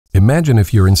Imagine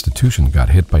if your institution got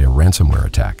hit by a ransomware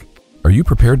attack. Are you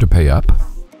prepared to pay up?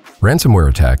 Ransomware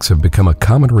attacks have become a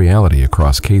common reality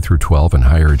across K-12 and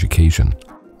higher education.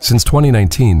 Since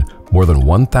 2019, more than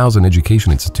 1,000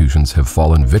 education institutions have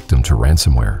fallen victim to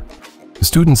ransomware.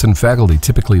 Students and faculty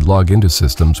typically log into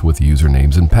systems with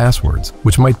usernames and passwords,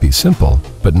 which might be simple,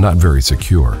 but not very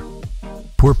secure.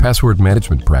 Poor password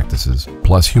management practices,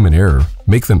 plus human error,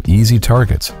 make them easy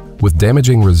targets, with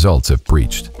damaging results if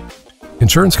breached.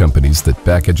 Insurance companies that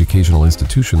back educational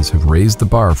institutions have raised the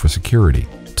bar for security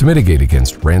to mitigate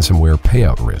against ransomware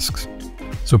payout risks.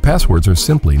 So passwords are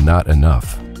simply not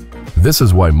enough. This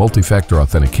is why multi-factor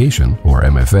authentication, or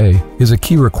MFA, is a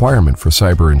key requirement for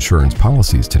cyber insurance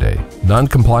policies today.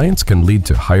 Non-compliance can lead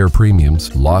to higher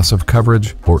premiums, loss of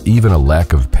coverage, or even a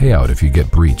lack of payout if you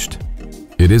get breached.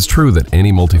 It is true that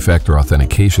any multi-factor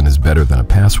authentication is better than a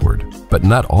password, but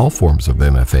not all forms of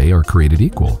MFA are created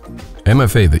equal.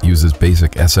 MFA that uses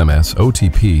basic SMS,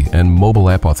 OTP, and mobile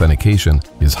app authentication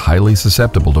is highly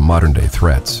susceptible to modern-day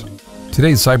threats.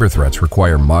 Today's cyber threats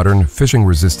require modern,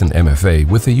 phishing-resistant MFA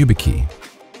with the YubiKey.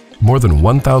 More than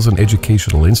 1,000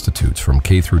 educational institutes from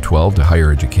K-12 to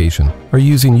higher education are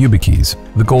using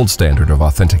YubiKeys, the gold standard of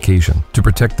authentication, to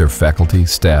protect their faculty,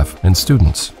 staff, and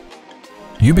students.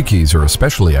 YubiKeys are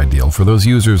especially ideal for those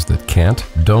users that can't,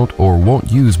 don't, or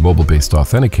won't use mobile-based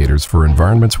authenticators for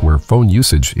environments where phone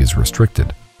usage is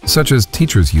restricted, such as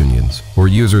teachers' unions, or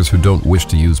users who don't wish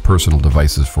to use personal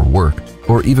devices for work,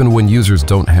 or even when users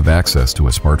don't have access to a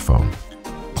smartphone.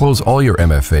 Close all your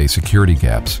MFA security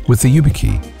gaps with the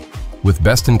YubiKey. With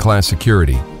best-in-class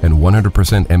security and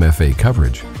 100% MFA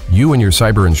coverage, you and your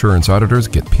cyber insurance auditors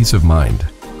get peace of mind.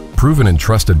 Proven and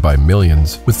trusted by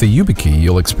millions, with the YubiKey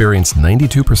you'll experience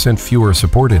 92% fewer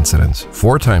support incidents,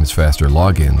 4 times faster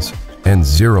logins, and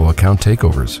 0 account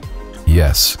takeovers.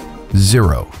 Yes,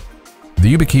 0.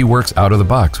 The YubiKey works out of the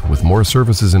box with more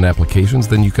services and applications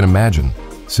than you can imagine.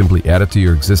 Simply add it to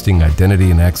your existing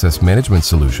identity and access management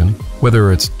solution,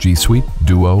 whether it's G Suite,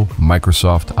 Duo,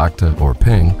 Microsoft, Okta, or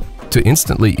Ping, to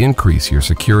instantly increase your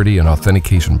security and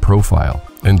authentication profile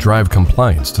and drive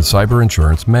compliance to cyber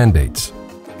insurance mandates.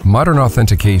 Modern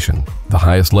authentication, the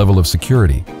highest level of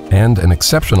security, and an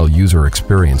exceptional user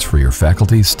experience for your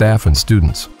faculty, staff, and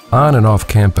students, on and off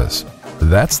campus.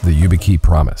 That's the YubiKey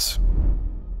promise.